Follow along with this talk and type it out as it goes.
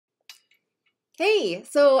Hey,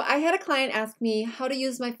 so I had a client ask me how to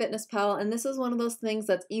use MyFitnessPal, and this is one of those things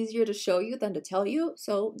that's easier to show you than to tell you.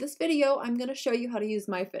 So this video, I'm going to show you how to use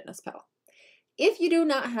MyFitnessPal. If you do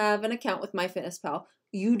not have an account with MyFitnessPal,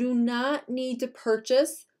 you do not need to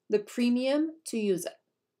purchase the premium to use it.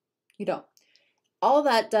 You don't. All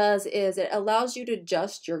that does is it allows you to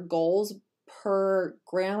adjust your goals per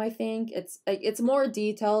gram, I think. It's more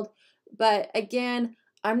detailed, but again,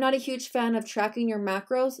 I'm not a huge fan of tracking your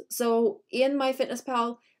macros. So in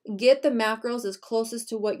MyFitnessPal, get the macros as closest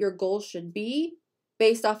to what your goals should be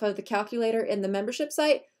based off of the calculator in the membership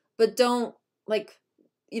site, but don't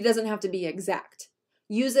it doesn't have to be exact.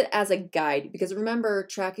 Use it as a guide because remember,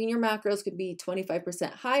 tracking your macros could be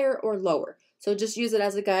 25% higher or lower. So just use it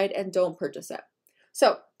as a guide and don't purchase it.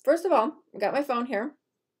 So first of all, I got my phone here.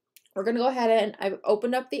 We're going to go ahead and I've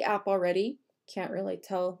opened up the app already. Can't really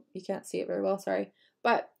tell. You can't see it very well. Sorry.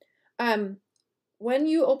 But when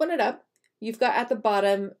you open it up, you've got at the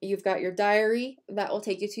bottom, you've got your diary. That will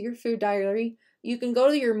take you to your food diary. You can go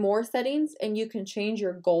to your more settings and you can change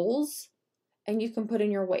your goals and you can put in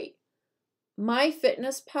your weight.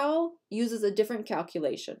 MyFitnessPal uses a different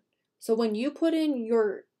calculation. So when you put in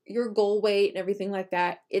your goal weight and everything like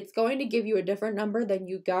that, it's going to give you a different number than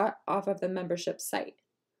you got off of the membership site.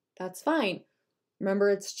 That's fine. Remember,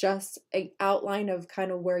 it's just an outline of kind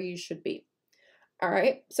of where you should be. All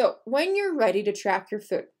right, so when you're ready to track your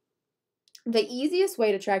food, the easiest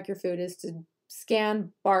way to track your food is to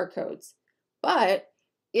scan barcodes. But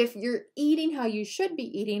if you're eating how you should be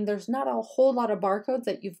eating, there's not a whole lot of barcodes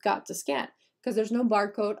that you've got to scan because there's no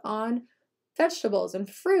barcode on vegetables and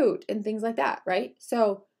fruit and things like that, right?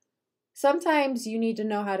 So sometimes you need to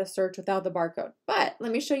know how to search without the barcode. But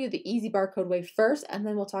let me show you the easy barcode way first, and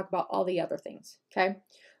then we'll talk about all the other things, okay?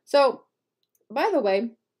 So, by the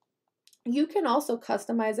way, you can also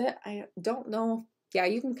customize it. I don't know. Yeah,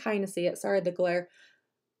 you can kind of see it. Sorry, the glare.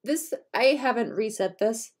 I haven't reset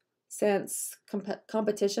this since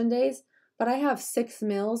competition days, but I have 6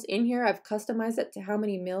 meals in here. I've customized it to how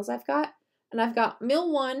many meals I've got. And I've got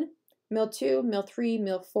meal 1, meal 2, meal 3,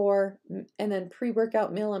 meal 4, and then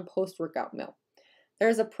pre-workout meal and post-workout meal.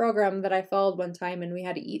 There's a program that I followed one time and we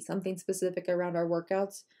had to eat something specific around our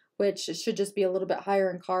workouts, which should just be a little bit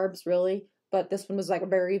higher in carbs, really. But this one was like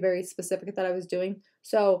very, very specific that I was doing.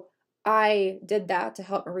 So I did that to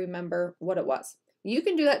help me remember what it was. You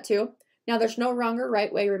can do that too. Now there's no wrong or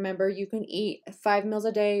right way. Remember, you can eat 5 meals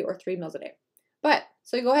a day or 3 meals a day. But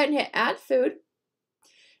so you go ahead and hit add food.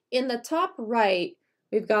 In the top right,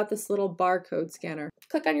 we've got this little barcode scanner.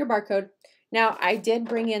 Click on your barcode. Now I did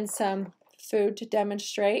bring in some food to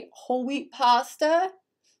demonstrate. Whole wheat pasta.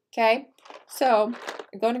 Okay. So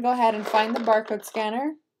I'm going to go ahead and find the barcode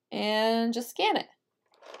scanner and just scan it.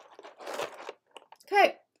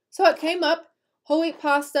 Okay, so it came up, whole wheat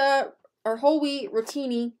pasta or whole wheat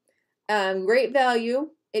rotini, great value.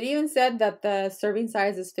 It even said that the serving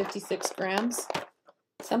size is 56 grams.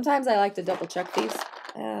 Sometimes I like to double check these.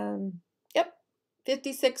 Yep,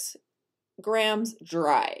 56 grams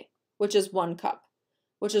dry, which is 1 cup,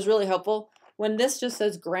 which is really helpful. When this just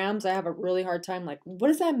says grams, I have a really hard time like, what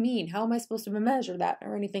does that mean? How am I supposed to measure that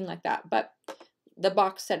or anything like that? But the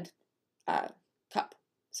box said cup.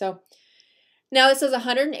 So now this says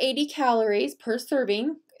 180 calories per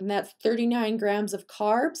serving, and that's 39 grams of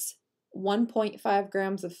carbs, 1.5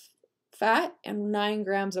 grams of fat, and 9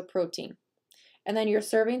 grams of protein. And then your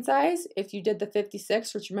serving size, if you did the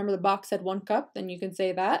 56, which remember the box said 1 cup, then you can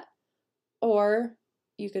say that. Or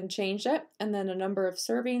you can change it, and then a number of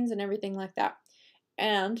servings and everything like that.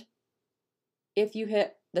 And if you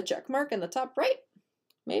hit the check mark in the top right,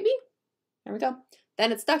 maybe, there we go,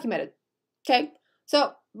 then it's documented. Okay,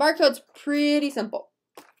 so barcode's pretty simple.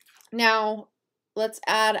 Now, let's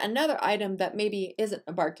add another item that maybe isn't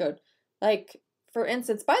a barcode. Like, for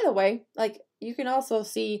instance, by the way, like, you can also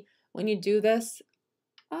see when you do this,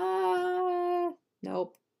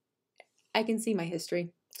 nope, I can see my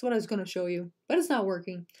history. That's what I was going to show you, but it's not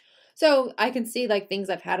working. So I can see like things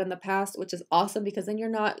I've had in the past, which is awesome because then you're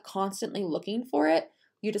not constantly looking for it.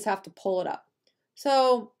 You just have to pull it up.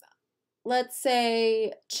 So let's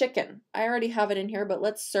say chicken. I already have it in here, but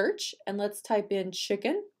let's search and let's type in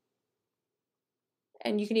chicken.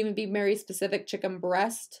 And you can even be very specific, chicken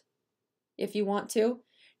breast, if you want to.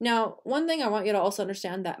 Now, one thing I want you to also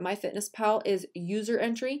understand that MyFitnessPal is user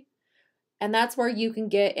entry. And that's where you can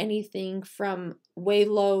get anything from way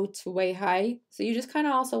low to way high. So you just kind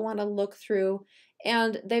of also want to look through.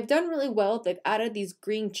 And they've done really well. They've added these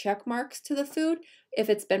green check marks to the food if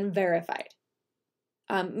it's been verified.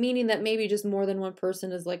 Meaning that maybe just more than one person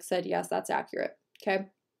has like said, yes, that's accurate. Okay.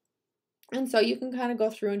 And so you can kind of go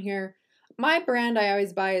through in here. My brand I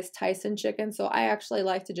always buy is Tyson chicken, so I actually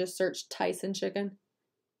like to just search Tyson chicken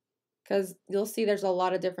because you'll see there's a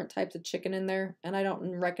lot of different types of chicken in there, and I don't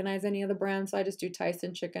recognize any of the brands, so I just do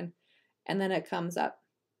Tyson chicken, and then it comes up.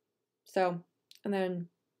 So, and then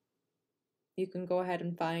you can go ahead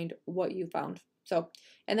and find what you found. So,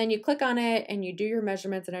 and then you click on it and you do your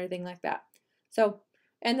measurements and everything like that. So,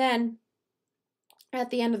 and then at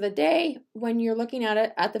the end of the day, when you're looking at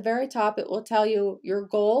it, at the very top, it will tell you your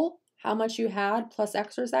goal, how much you had plus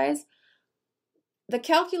exercise. The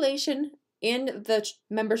calculation in the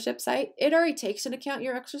membership site, it already takes into account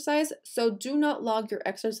your exercise. So do not log your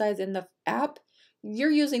exercise in the app. You're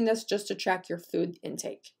using this just to track your food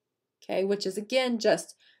intake, okay? Which is, again,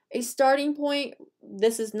 just a starting point.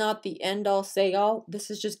 This is not the end all say all. This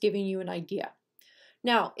is just giving you an idea.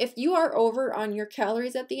 Now, if you are over on your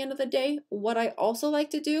calories at the end of the day, what I also like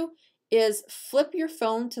to do is flip your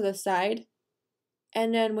phone to the side.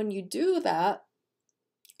 And then when you do that,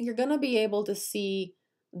 you're going to be able to see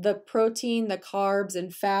the protein, the carbs,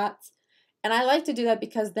 and fats. And I like to do that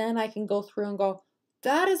because then I can go through and go,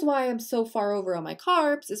 that is why I'm so far over on my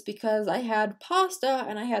carbs, is because I had pasta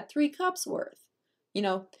and I had 3 cups worth, you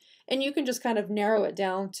know, and you can just kind of narrow it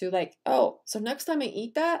down to like, oh, so next time I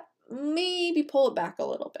eat that, maybe pull it back a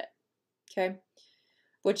little bit, okay?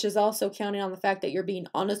 Which is also counting on the fact that you're being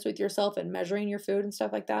honest with yourself and measuring your food and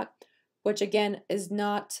stuff like that, which again is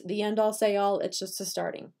not the end all say all, it's just a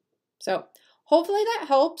starting. So hopefully that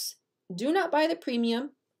helps. Do not buy the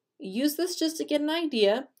premium. Use this just to get an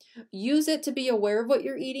idea. Use it to be aware of what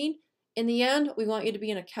you're eating. In the end, we want you to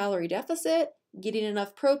be in a calorie deficit, getting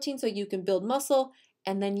enough protein so you can build muscle,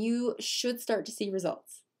 and then you should start to see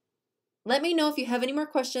results. Let me know if you have any more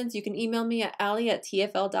questions. You can email me at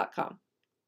allie@tfl.com.